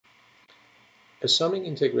a summing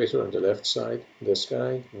integrator on the left side, this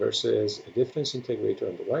guy, versus a difference integrator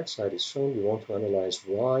on the right side is shown. We want to analyze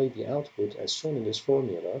why the output, as shown in this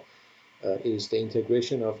formula, is the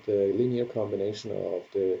integration of the linear combination of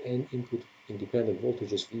the n input independent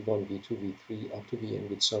voltages V1, V2, V3 up to Vn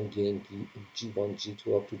with some gain G1,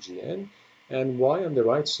 G2 up to Gn, and why on the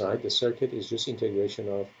right side the circuit is just integration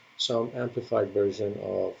of some amplified version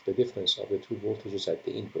of the difference of the two voltages at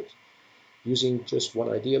the input, using just one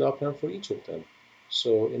ideal op amp for each of them.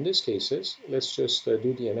 So in these cases, let's just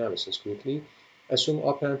do the analysis quickly. Assume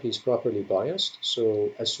op amp is properly biased,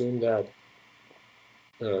 so assume that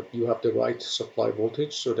you have the right supply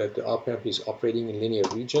voltage so that the op amp is operating in linear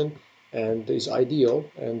region and is ideal,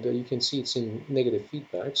 and you can see it's in negative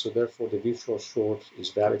feedback, so therefore the virtual short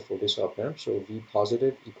is valid for this op amp. So V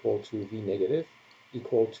positive equal to V negative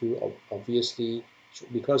equal to, obviously,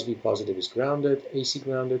 because V positive is grounded, AC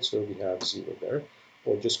grounded, so we have 0 there,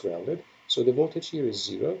 or just grounded. So the voltage here is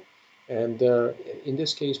 0. And in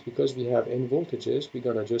this case, because we have n voltages, we're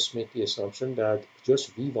going to just make the assumption that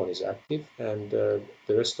just V1 is active and the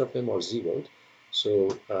rest of them are zeroed.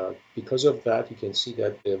 So because of that, you can see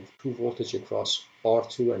that the true voltage across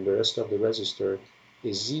R2 and the rest of the resistor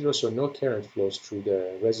is 0, so no current flows through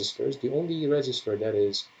the resistors. The only resistor that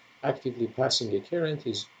is actively passing a current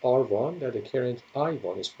is R1, that the current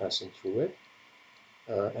I1 is passing through it.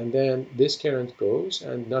 And then this current goes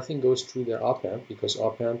and nothing goes through the op amp, because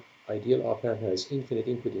ideal op amp has infinite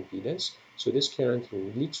input impedance. So this current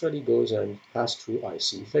literally goes and passes through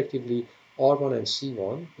IC. Effectively, R1 and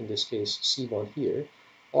C1, in this case C1 here,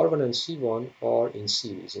 R1 and C1 are in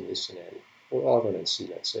series in this scenario, or R1 and C,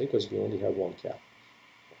 let's say, because we only have one cap.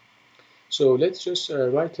 So let's just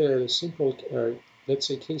write a simple, let's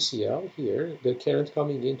say KCL here. The current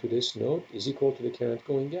coming into this node is equal to the current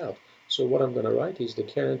going out. So what I'm going to write is the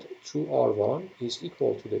current through R1 is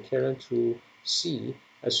equal to the current through C,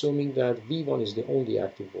 assuming that V1 is the only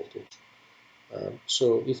active voltage.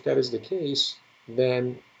 So if that is the case,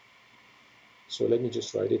 then, so let me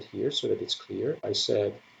just write it here so that it's clear. I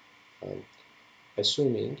said,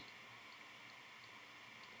 assuming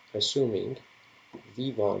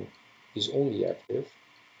V1 is only active,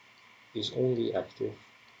 is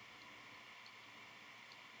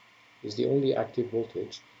the only active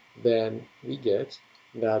voltage, then we get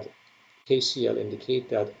that KCL indicate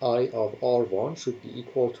that I of R1 should be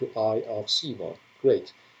equal to I of C1.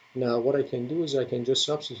 Great. Now what I can do is I can just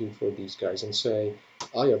substitute for these guys and say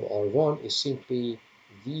I of R1 is simply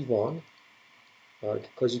V1,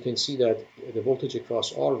 because you can see that the voltage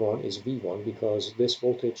across R1 is V1 because this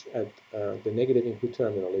voltage at the negative input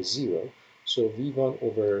terminal is 0. So V1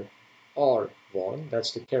 over R1,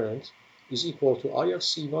 that's the current, is equal to I of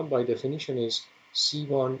C1. By definition is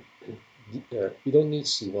C1, we don't need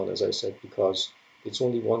C1 as I said because it's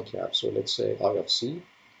only one cap. So let's say I of C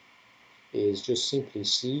is just simply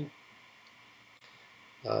C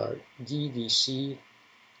dVc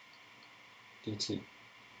dt.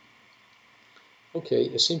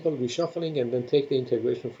 Okay, a simple reshuffling and then take the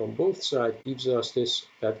integration from both sides gives us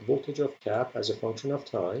that voltage of cap as a function of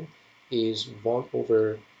time is 1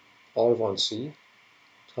 over R1C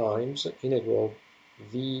times integral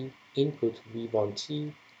V input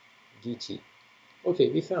V1t dt. Okay,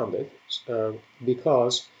 we found it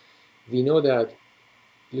because we know that,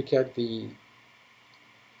 look at the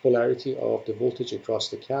polarity of the voltage across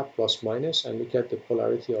the cap, plus minus, and look at the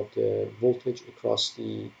polarity of the voltage across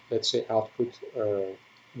the, let's say, output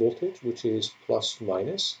voltage, which is plus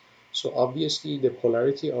minus. So obviously the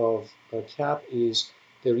polarity of cap is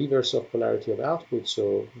the reverse of polarity of output.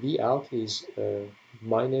 So V out is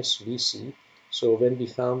minus VC. So when we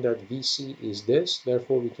found that VC is this,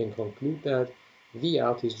 therefore we can conclude that V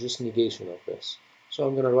out is just negation of this. So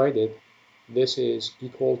I'm going to write it. This is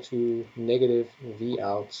equal to negative V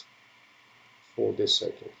out for this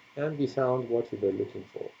circuit. And we found what we were looking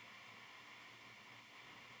for.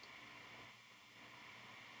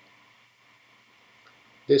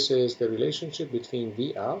 This is the relationship between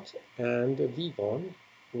V out and V1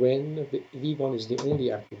 when V1 is the only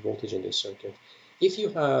active voltage in this circuit. If you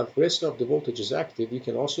have rest of the voltages active, you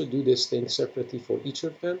can also do this thing separately for each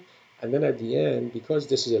of them. And then at the end, because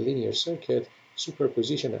this is a linear circuit,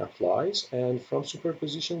 superposition applies. And from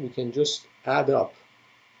superposition, we can just add up.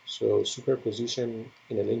 So superposition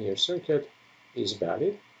in a linear circuit is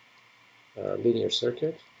valid. Linear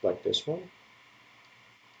circuit like this one.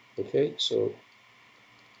 Okay, so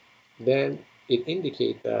then it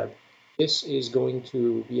indicates that this is going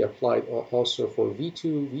to be applied also for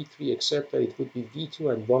V2, V3, except that it would be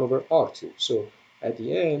V2 and 1 over R2. So at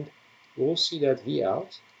the end, we'll see that V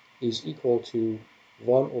out is equal to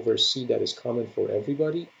 1 over C, that is common for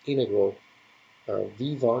everybody, integral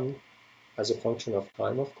V1 as a function of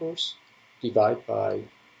time, of course, divide by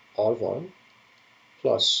R1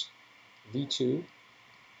 plus V2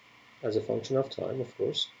 as a function of time, of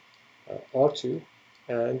course, R2,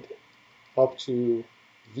 and up to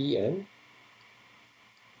Vn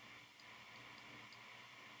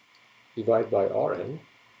divide by Rn,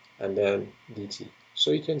 and then dt.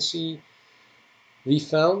 So you can see we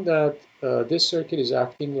found that this circuit is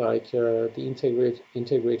acting like the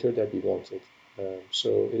integrator that we wanted.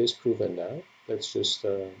 So it is proven now. Let's just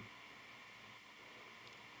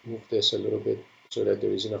move this a little bit so that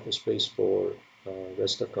there is enough space for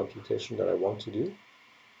rest of computation that I want to do.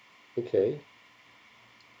 Okay,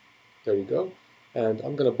 there you go. And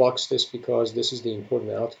I'm going to box this because this is the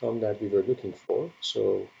important outcome that we were looking for.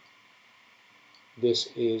 So this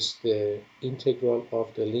is the integral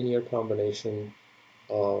of the linear combination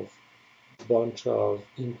of bunch of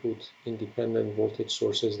input independent voltage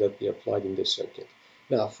sources that we applied in this circuit.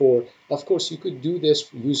 Now of course, you could do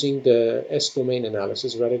this using the S-domain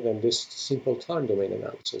analysis rather than this simple time domain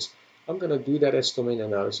analysis. I'm going to do that S-domain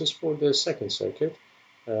analysis for the second circuit.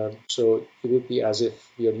 So it would be as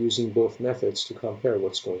if we are using both methods to compare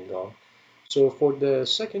what's going on. So for the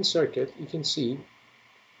second circuit, you can see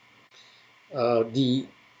the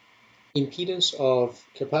impedance of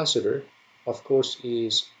capacitor, of course,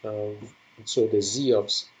 is so the Z of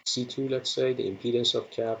C2, let's say, the impedance of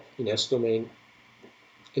cap in S-domain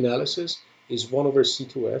analysis is 1 over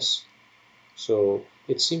C2S. So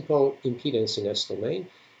it's simple impedance in S-domain.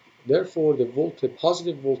 Therefore, the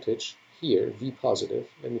positive voltage here, V positive,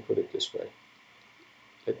 let me put it this way.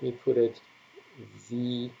 Let me put it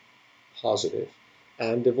V positive,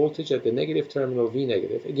 and the voltage at the negative terminal V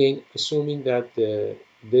negative, again assuming that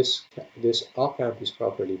this op-amp is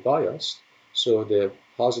properly biased, so the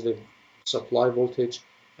positive supply voltage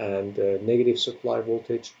and negative supply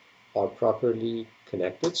voltage are properly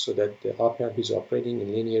connected so that the op-amp is operating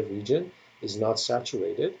in linear region, is not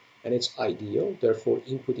saturated, and it's ideal. Therefore,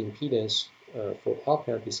 input impedance for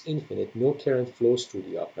op-amp is infinite. No current flows through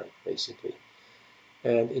the op-amp, basically.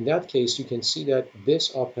 And in that case, you can see that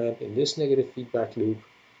this op-amp in this negative feedback loop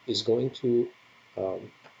is going to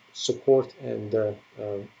support and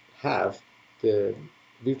have the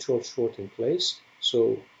virtual short in place.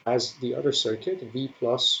 So as the other circuit, V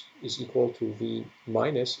plus is equal to V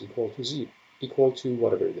minus equal to Z, equal to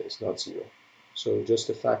whatever it is, not zero. So just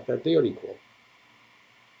the fact that they are equal.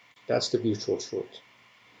 That's the virtual short.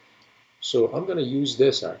 So I'm going to use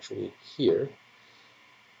this actually here.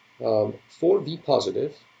 For V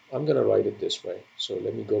positive, I'm going to write it this way. So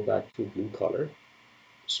let me go back to blue color.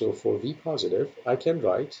 So for V positive, I can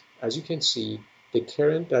write, as you can see, the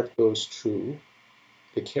current that goes through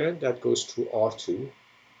R2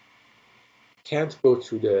 can't go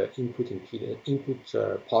through the input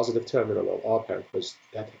positive terminal of op-amp because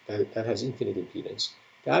that has infinite impedance.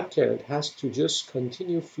 That current has to just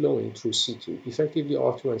continue flowing through C2. Effectively,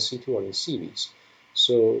 R2 and C2 are in series.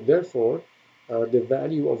 So therefore, the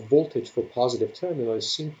value of voltage for positive terminal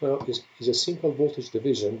is a simple voltage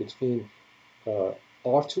division between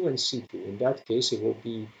R2 and C2. In that case, it will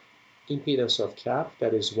be impedance of cap,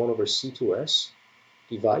 that is 1 over C2S,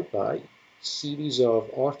 divided by series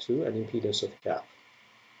of R2 and impedance of cap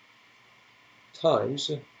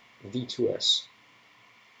times V2S.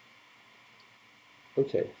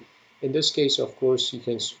 Okay, in this case, of course, you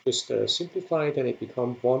can just simplify it and it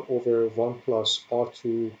becomes 1 over 1 plus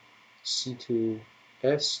R2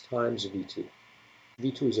 C2S times V2.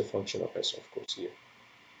 V2 is a function of S, of course, here.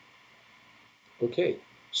 Okay,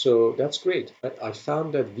 so that's great. I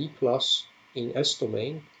found that V plus in S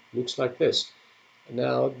domain looks like this.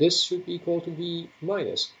 Now this should be equal to V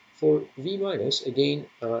minus. For V minus, again,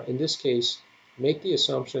 in this case, make the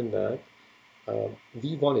assumption that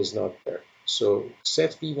V1 is not there. So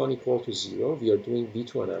set V1 equal to 0. We are doing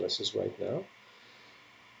V2 analysis right now.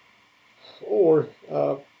 Or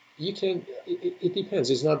you can, it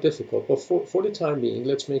depends, it's not difficult, but for the time being,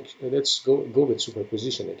 let's go with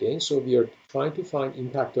superposition again. So we are trying to find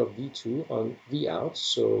impact of V2 on V out,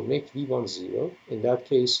 so make V1 0. In that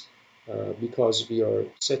case, because we are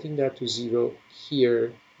setting that to 0,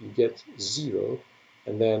 here you get 0,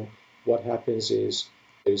 and then what happens is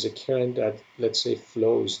there is a current that, let's say,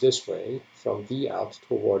 flows this way from V out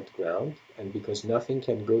toward ground, and because nothing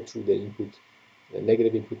can go through the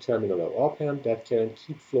negative input terminal of op-amp, that current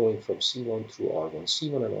keep flowing from C1 through R1.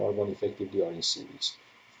 C1 and R1 effectively are in series.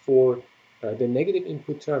 For the negative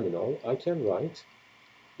input terminal, I can write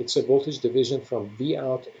it's a voltage division from V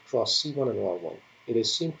out across C1 and R1. It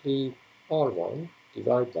is simply R1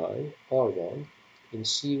 divided by R1 in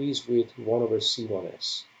series with 1 over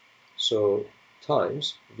C1S. So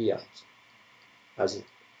times V out. as,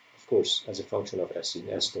 of course, as a function of S in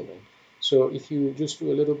S domain. So if you just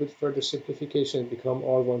do a little bit further simplification, it becomes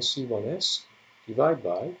R1C1S divided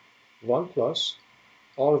by 1 plus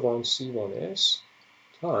R1C1S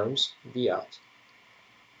times V out.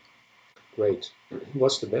 Great.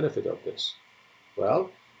 What's the benefit of this?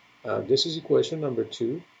 Well, this is equation number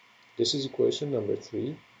 2. This is equation number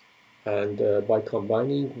 3. And by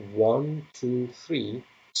combining 1, 2, 3,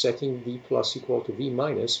 setting V plus equal to V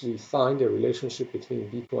minus, we find a relationship between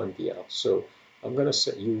V2 and V out. So I'm going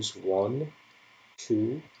to use 1,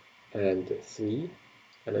 2, and 3.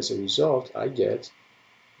 And as a result, I get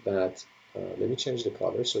that, let me change the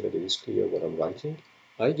color so that it is clear what I'm writing.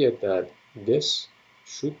 I get that this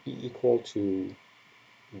should be equal to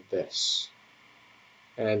this.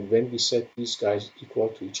 And when we set these guys equal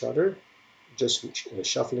to each other, just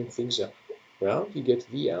shuffling things around, you get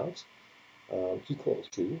V out equal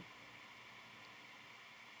to,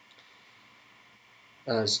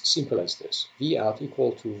 as simple as this, V out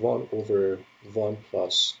equal to 1 over 1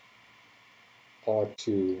 plus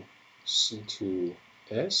R2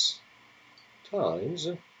 C2S times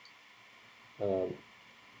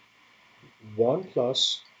 1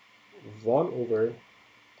 plus 1 over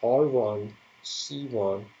R1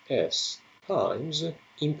 C1S times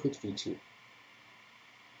input V2.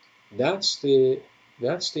 That's the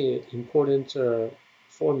important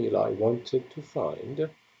formula I wanted to find.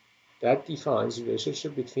 That defines the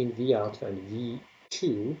relationship between V out and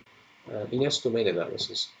V2 in S-domain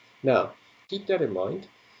analysis. Now, keep that in mind.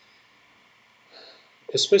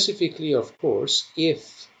 Specifically, of course,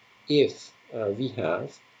 if we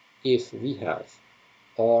have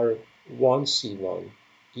R1C1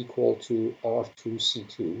 equal to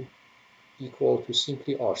R2C2 equal to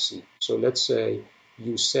simply RC. So let's say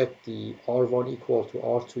you set the R1 equal to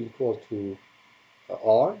R2 equal to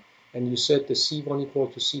R, and you set the C1 equal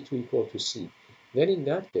to C2 equal to C. Then in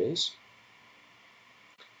that case,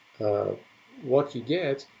 what you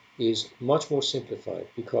get is much more simplified,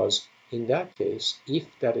 because in that case, if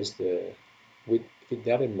that is with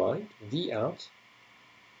that in mind, V out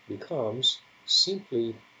becomes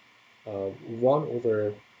simply 1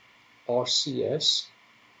 over RCS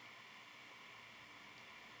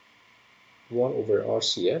 1 over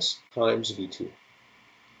RCS times V2,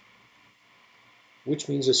 which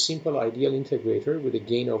means a simple ideal integrator with a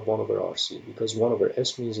gain of 1 over RC, because 1 over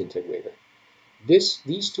S means integrator.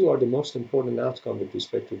 These two are the most important outcome with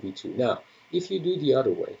respect to V2. Now, if you do the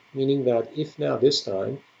other way, meaning that if now this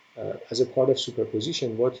time, as a part of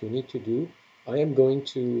superposition, what you need to do, I am going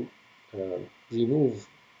to remove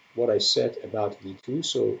what I said about V2,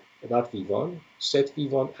 so about V1, set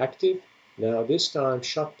V1 active. Now this time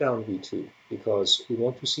shut down V2, because we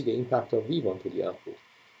want to see the impact of V1 to the output.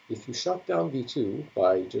 If you shut down V2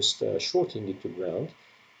 by just shorting it to ground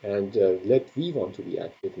and let V1 to be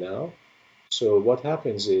active now, so what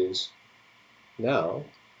happens is,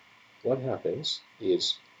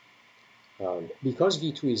 because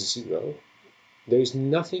V2 is 0, there is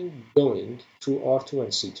nothing going through R2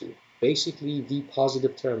 and C2. Basically, V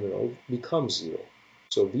positive terminal becomes 0.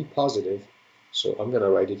 So V positive, so I'm going to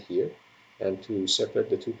write it here. And to separate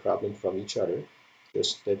the two problems from each other,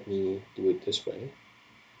 just let me do it this way.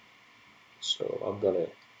 So I'm going to,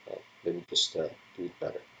 let me just do it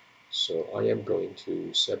better. So I am going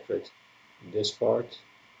to separate this part.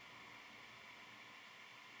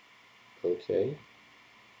 Okay,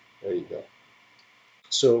 there you go.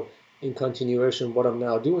 So in continuation, what I'm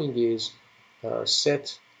now doing is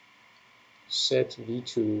set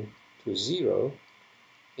V2 to 0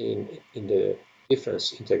 in the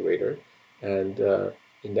difference integrator, and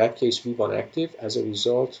in that case V1 active. As a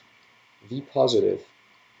result, V positive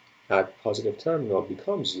at positive terminal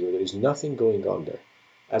becomes 0. There is nothing going on there.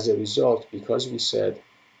 As a result, because we said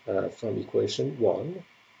from equation 1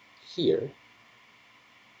 here,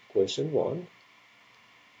 equation 1,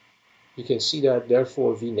 you can see that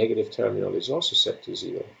therefore V negative terminal is also set to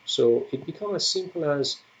 0. So it becomes as simple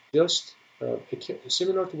as just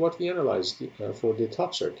similar to what we analyzed for the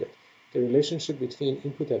top circuit. The relationship between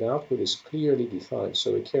input and output is clearly defined.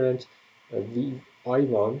 So a current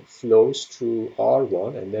I1 flows through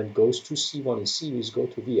R1 and then goes to C1 in series, go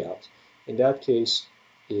to V out. In that case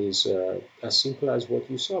is as simple as what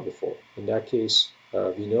you saw before. In that case,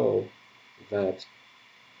 we know that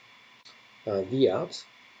V out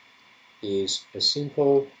is a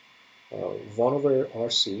simple 1 over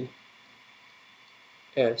RC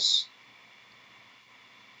S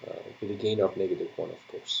with a gain of -1, of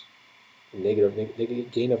course.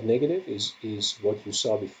 Gain of negative is what you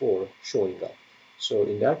saw before showing up. So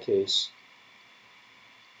in that case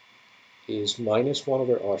is -1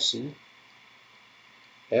 over RC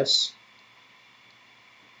S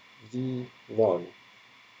V1,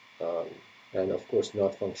 um, and of course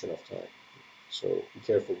not function of time. So be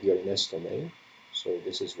careful, we are in S domain, so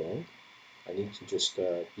this is wrong. I need to just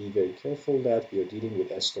be very careful that we are dealing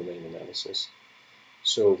with S domain analysis.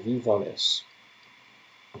 So V1S.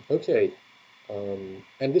 Okay,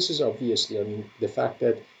 and this is obviously, I mean, the fact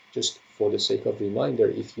that just for the sake of reminder,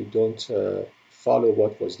 if you don't follow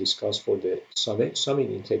what was discussed for the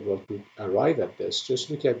summing integral to arrive at this, just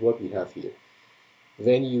look at what we have here.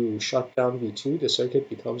 When you shut down V2, the circuit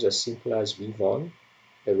becomes as simple as V1,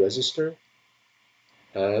 a resistor,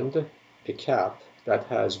 and a cap that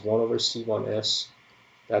has 1 over C1S,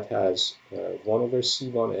 that has 1 over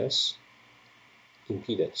C1S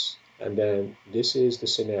impedance. And then this is the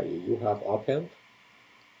scenario. You have op amp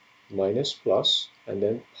minus plus, and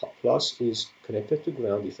then plus is connected to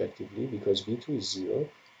ground effectively because V2 is 0,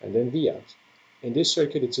 and then V out. In this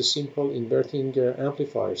circuit, it's a simple inverting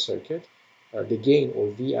amplifier circuit. The gain, or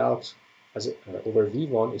V out over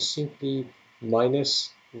V1, is simply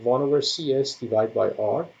minus 1 over CS divided by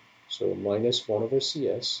R. So minus 1 over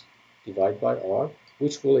CS divided by R,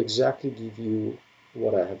 which will exactly give you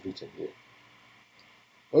what I have written here.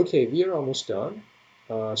 Okay, we are almost done.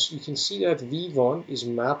 So you can see that V1 is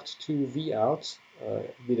mapped to V out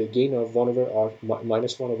with a gain of 1 over R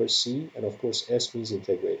minus 1 over C, and of course S means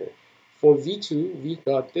integrator. For V2, we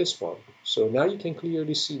got this one. So now you can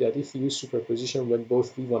clearly see that if you use superposition when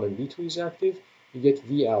both V1 and V2 is active, you get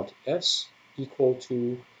V out S equal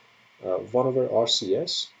to 1 over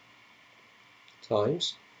RCS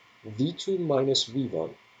times V2 minus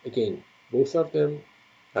V1. Again, both of them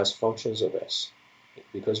as functions of S,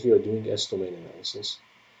 because we are doing S domain analysis.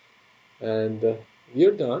 And we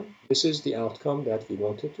are done. This is the outcome that we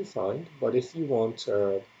wanted to find. But if you want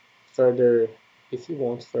further,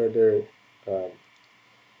 uh,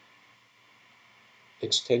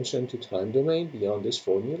 extension to time domain beyond this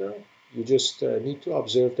formula, you just need to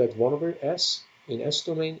observe that 1 over S in S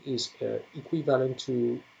domain is equivalent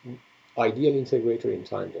to ideal integrator in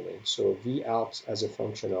time domain. So V out as a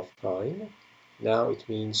function of time. Now it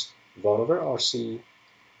means 1 over RC,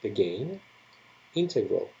 the gain,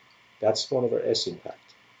 integral. That's 1 over S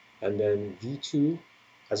impact. And then V2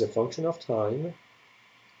 as a function of time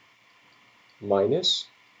minus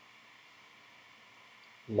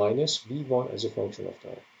V1 as a function of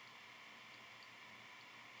time.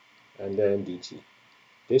 And then dt.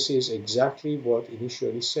 This is exactly what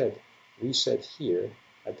initially said. We said here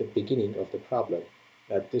at the beginning of the problem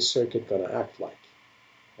that this circuit gonna act like.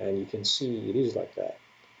 And you can see it is like that.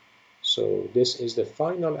 So this is the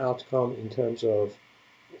final outcome in terms of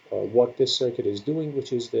what this circuit is doing,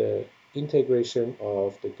 which is the integration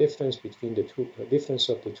of the difference between the difference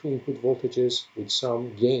of the two input voltages with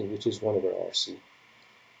some gain, which is 1 over RC.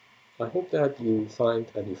 I hope that you found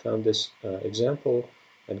this example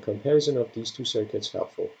and comparison of these two circuits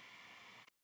helpful.